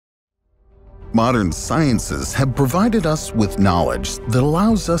Modern sciences have provided us with knowledge that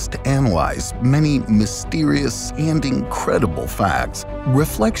allows us to analyze many mysterious and incredible facts.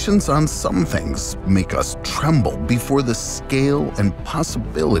 Reflections on some things make us tremble before the scale and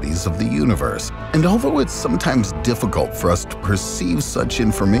possibilities of the universe. And although it's sometimes difficult for us to perceive such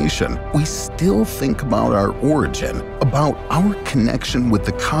information, we still think about our origin, about our connection with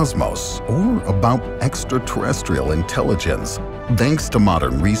the cosmos, or about extraterrestrial intelligence. Thanks to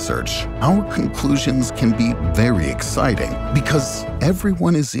modern research, our conclusions can be very exciting because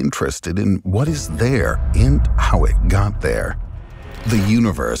everyone is interested in what is there and how it got there. The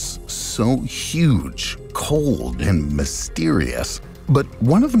universe, so huge, cold, and mysterious. But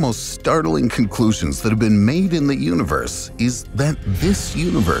one of the most startling conclusions that have been made in the universe is that this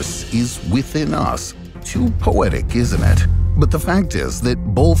universe is within us. Too poetic, isn't it? But the fact is that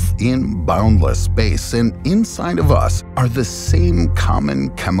both in boundless space and inside of us are the same common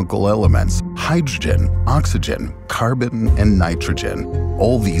chemical elements: hydrogen, oxygen, carbon, and nitrogen.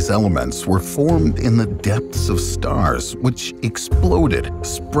 All these elements were formed in the depths of stars, which exploded,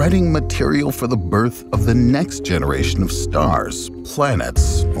 spreading material for the birth of the next generation of stars,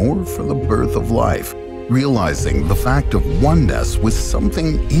 planets, or for the birth of life. Realizing the fact of oneness with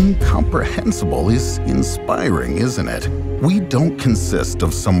something incomprehensible is inspiring, isn't it? We don't consist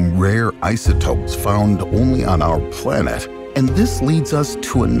of some rare isotopes found only on our planet. And this leads us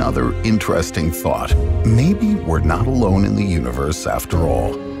to another interesting thought. Maybe we're not alone in the universe after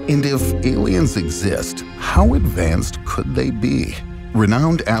all. And if aliens exist, how advanced could they be?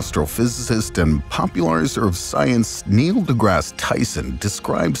 Renowned astrophysicist and popularizer of science Neil deGrasse Tyson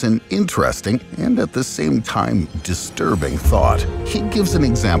describes an interesting and at the same time disturbing thought. He gives an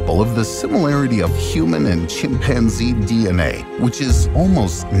example of the similarity of human and chimpanzee DNA, which is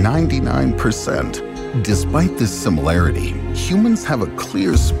almost 99%. Despite this similarity, humans have a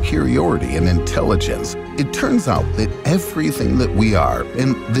clear superiority in intelligence. It turns out that everything that we are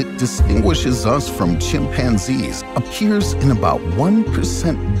and that distinguishes us from chimpanzees appears in about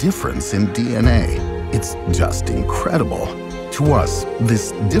 1% difference in DNA. It's just incredible. To us,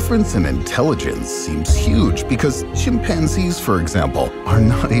 this difference in intelligence seems huge because chimpanzees, for example, are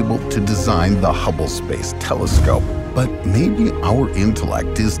not able to design the Hubble Space Telescope. But maybe our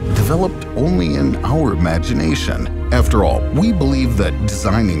intellect is developed only in our imagination. After all, we believe that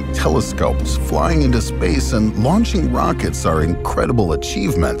designing telescopes, flying into space, and launching rockets are incredible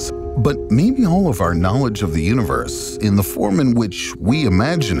achievements. But maybe all of our knowledge of the universe, in the form in which we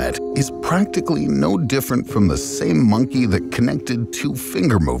imagine it, is practically no different from the same monkey that connected two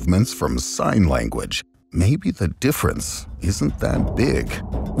finger movements from sign language. Maybe the difference isn't that big.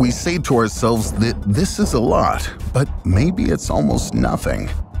 We say to ourselves that this is a lot, but maybe it's almost nothing.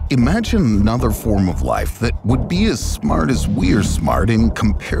 Imagine another form of life that would be as smart as we're smart in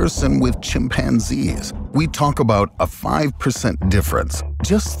comparison with chimpanzees. We talk about a 5% difference.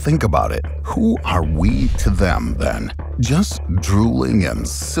 Just think about it. Who are we to them then? Just drooling and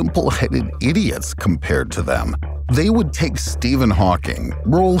simple-headed idiots compared to them. They would take Stephen Hawking,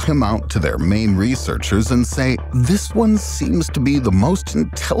 roll him out to their main researchers and say, "This one seems to be the most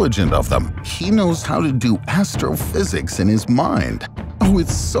intelligent of them. He knows how to do astrophysics in his mind." Oh,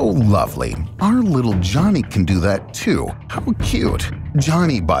 it's so lovely. Our little Johnny can do that too. How cute.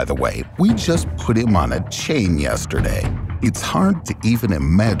 Johnny, by the way, we just put him on a chain yesterday. It's hard to even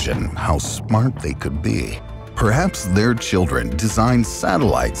imagine how smart they could be. Perhaps their children design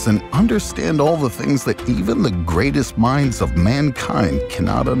satellites and understand all the things that even the greatest minds of mankind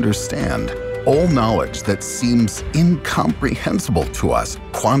cannot understand. All knowledge that seems incomprehensible to us,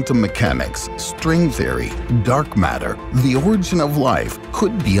 quantum mechanics, string theory, dark matter, the origin of life,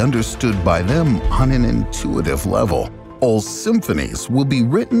 could be understood by them on an intuitive level. All symphonies will be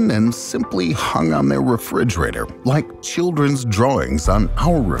written and simply hung on their refrigerator, like children's drawings on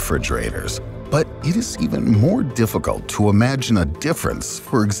our refrigerators. But it is even more difficult to imagine a difference,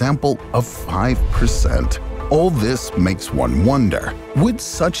 for example, of 5%. All this makes one wonder, would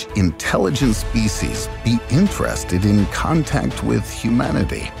such intelligent species be interested in contact with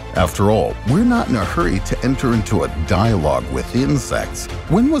humanity? After all, we're not in a hurry to enter into a dialogue with insects.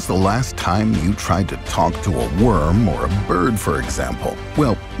 When was the last time you tried to talk to a worm or a bird, for example?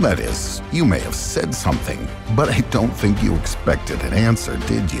 Well, that is, you may have said something, but I don't think you expected an answer,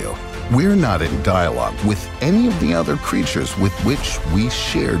 did you? We're not in dialogue with any of the other creatures with which we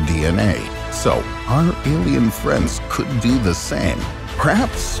share DNA. So our alien friends could do the same.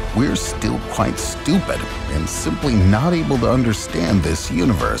 Perhaps we're still quite stupid and simply not able to understand this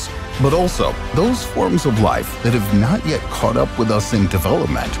universe. But also, those forms of life that have not yet caught up with us in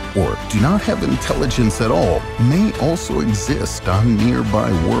development or do not have intelligence at all may also exist on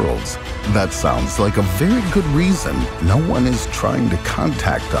nearby worlds. That sounds like a very good reason no one is trying to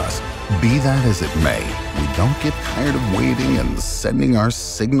contact us. Be that as it may, we don't get tired of waiting and sending our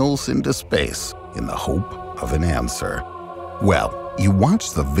signals into space in the hope of an answer. Well, you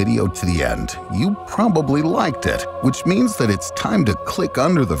watched the video to the end. You probably liked it, which means that it's time to click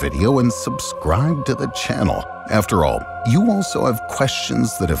under the video and subscribe to the channel. After all, you also have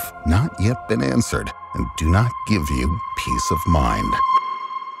questions that have not yet been answered and do not give you peace of mind.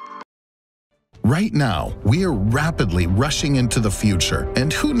 Right now, we are rapidly rushing into the future,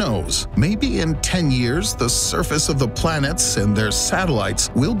 and who knows, maybe in 10 years the surface of the planets and their satellites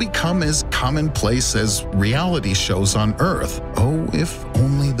will become as commonplace as reality shows on Earth. Oh, if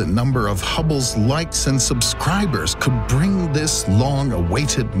only the number of Hubble's likes and subscribers could bring this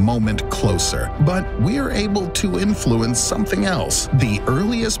long-awaited moment closer. But we are able to influence something else, the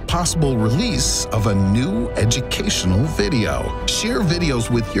earliest possible release of a new educational video. Share videos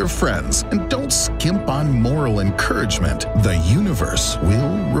with your friends and don't skimp on moral encouragement. The universe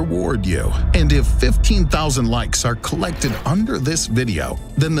will reward you. And if 15,000 likes are collected under this video,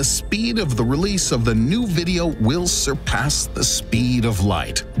 then the speed of the release of the new video will surpass the speed of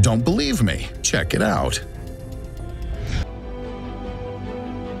light. Don't believe me? Check it out.